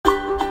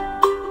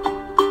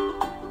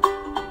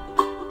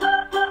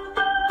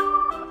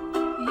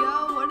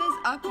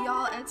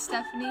it's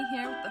Stephanie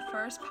here with the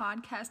first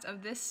podcast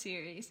of this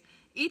series.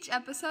 Each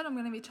episode I'm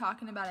going to be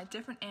talking about a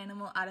different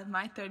animal out of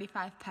my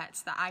 35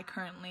 pets that I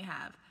currently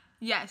have.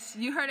 Yes,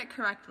 you heard it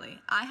correctly.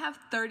 I have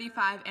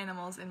 35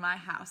 animals in my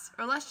house,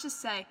 or let's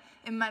just say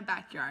in my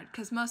backyard,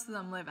 because most of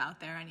them live out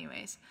there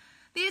anyways.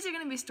 These are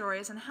going to be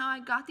stories on how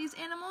I got these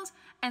animals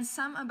and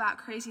some about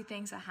crazy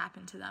things that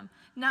happened to them.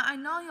 Now, I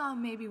know y'all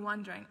may be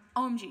wondering,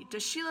 OMG,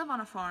 does she live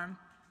on a farm?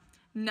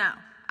 No,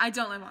 I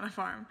don't live on a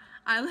farm.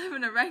 I live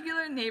in a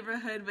regular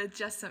neighborhood with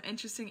just some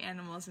interesting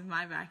animals in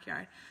my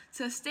backyard.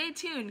 So stay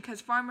tuned,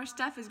 because Farmer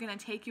Steph is going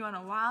to take you on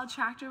a wild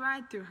tractor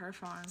ride through her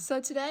farm. So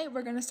today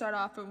we're going to start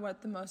off with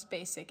what the most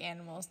basic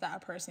animals that a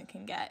person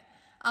can get.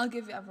 I'll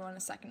give everyone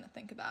a second to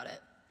think about it.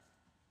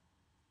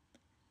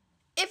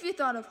 If you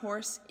thought of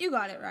horse, you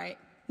got it right.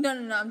 No,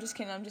 I'm just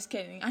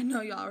kidding. I know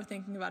y'all were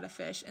thinking about a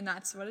fish, and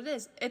that's what it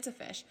is. It's a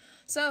fish.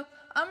 So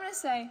I'm going to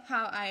say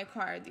how I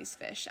acquired these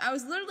fish. I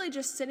was literally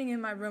just sitting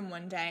in my room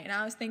one day, and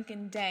I was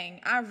thinking,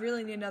 dang, I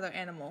really need another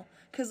animal.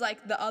 Because,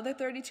 the other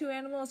 32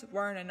 animals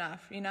weren't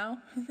enough, you know?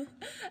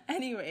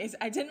 Anyways,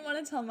 I didn't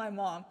want to tell my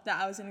mom that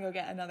I was going to go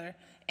get another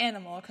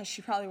animal, because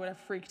she probably would have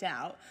freaked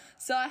out.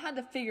 So I had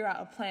to figure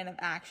out a plan of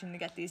action to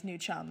get these new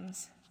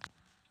chums.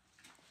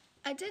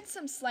 I did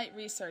some slight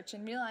research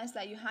and realized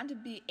that you had to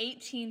be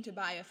 18 to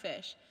buy a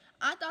fish.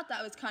 I thought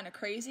that was kind of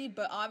crazy,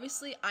 but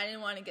obviously I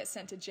didn't want to get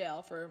sent to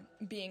jail for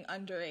being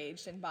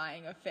underage and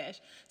buying a fish.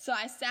 So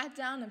I sat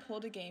down and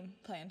pulled a game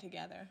plan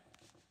together.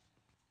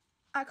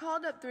 I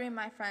called up 3 of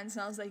my friends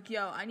and I was like,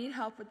 yo, I need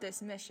help with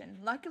this mission.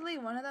 Luckily,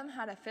 one of them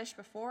had a fish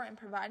before and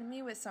provided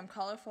me with some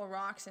colorful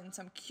rocks and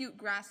some cute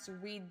grass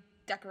weed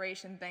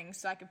decoration things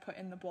so I could put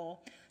in the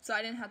bowl, so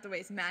I didn't have to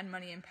waste mad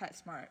money in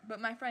PetSmart. But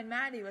my friend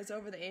Maddie was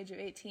over the age of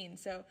 18,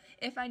 so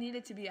if I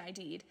needed to be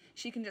ID'd,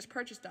 she can just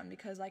purchase them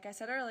because, like I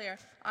said earlier,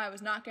 I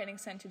was not getting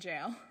sent to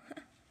jail.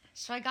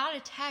 So I got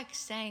a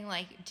text saying,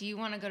 do you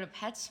want to go to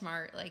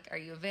PetSmart? Are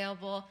you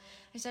available?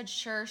 I said,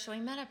 sure. So we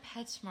met at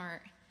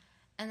PetSmart,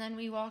 and then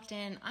we walked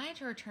in. I had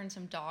to return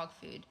some dog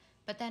food,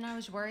 but then I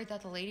was worried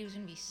that the lady was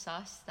going to be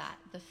sus, that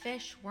the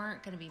fish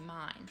weren't going to be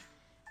mine,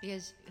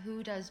 because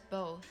who does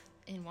both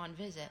in one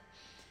visit?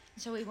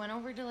 So we went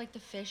over to the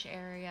fish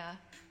area,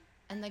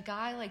 and the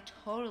guy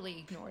totally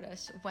ignored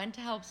us, went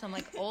to help some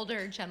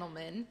older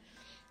gentleman,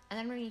 and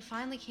then when he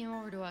finally came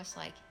over to us,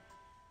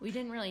 we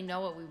didn't really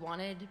know what we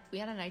wanted. We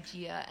had an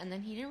idea, and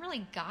then he didn't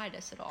really guide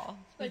us at all.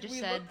 We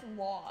looked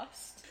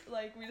lost.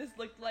 We just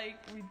looked like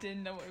we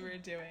didn't know what we were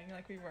doing,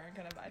 we weren't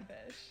gonna buy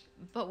fish.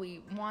 But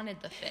we wanted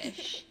the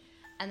fish.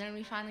 And then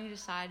we finally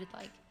decided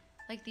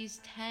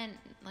these 10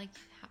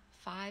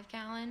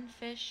 5-gallon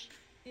fish.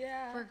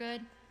 Yeah. We're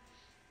good.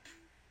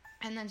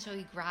 And then so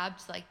he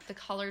grabbed the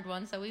colored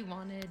ones that we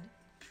wanted.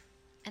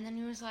 And then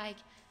he was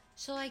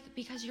so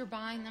because you're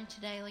buying them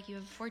today, you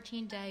have a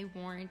 14-day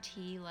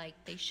warranty,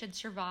 they should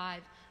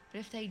survive. But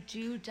if they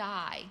do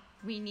die,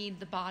 we need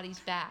the bodies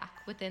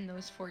back within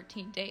those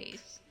 14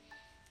 days.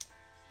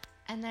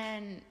 And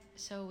then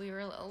so we were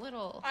a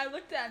little... I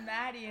looked at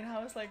Maddie and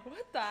I was like,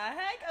 what the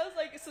heck? I was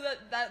like, so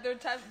that they're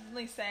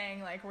definitely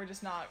saying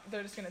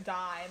they're just gonna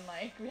die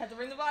and we have to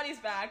bring the bodies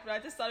back, but I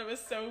just thought it was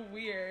so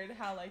weird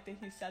how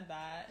he said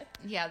that.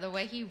 Yeah, the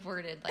way he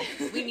worded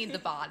we need the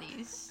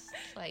bodies.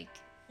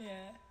 Yeah.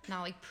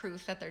 Not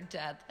proof that they're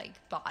dead,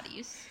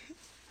 bodies.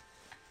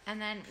 And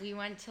then we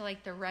went to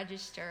the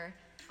register.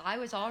 I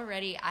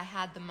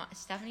had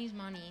Stephanie's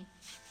money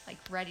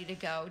ready to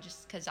go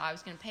just because I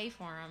was gonna pay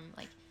for them,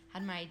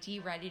 had my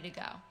ID ready to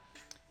go.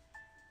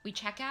 We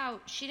check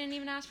out. She didn't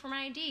even ask for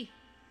my ID.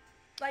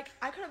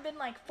 I could have been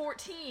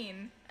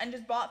 14 and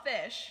just bought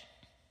fish.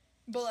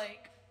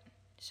 But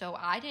So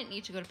I didn't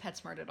need to go to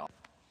PetSmart at all.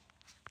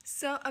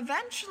 So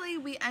eventually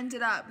we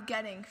ended up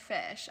getting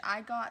fish. I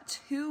got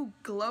 2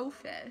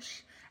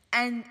 glowfish.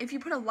 And if you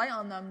put a light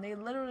on them, they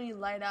literally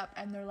light up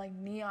and they're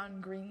neon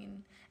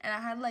green. And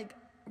I had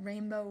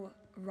rainbow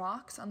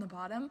rocks on the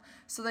bottom.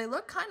 So they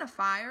look kind of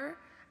fire.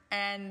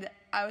 And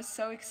I was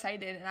so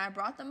excited, and I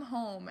brought them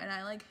home, and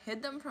I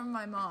hid them from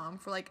my mom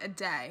for a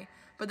day,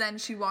 but then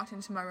she walked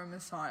into my room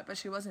and saw it, but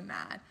she wasn't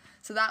mad,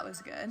 so that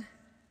was good.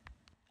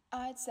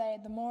 I'd say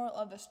the moral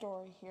of the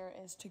story here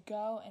is to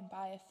go and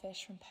buy a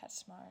fish from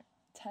PetSmart.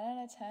 10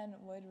 out of 10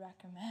 would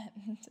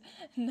recommend.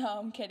 No,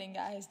 I'm kidding,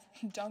 guys.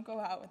 Don't go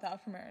out without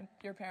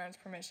your parents'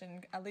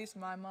 permission. At least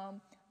my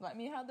mom let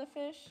me have the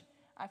fish.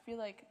 I feel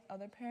like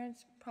other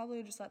parents probably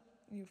would just let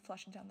you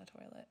flush it down the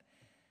toilet.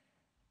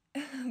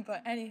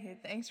 But anywho,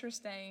 thanks for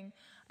staying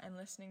and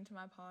listening to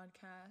my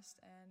podcast,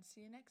 and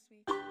see you next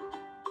week.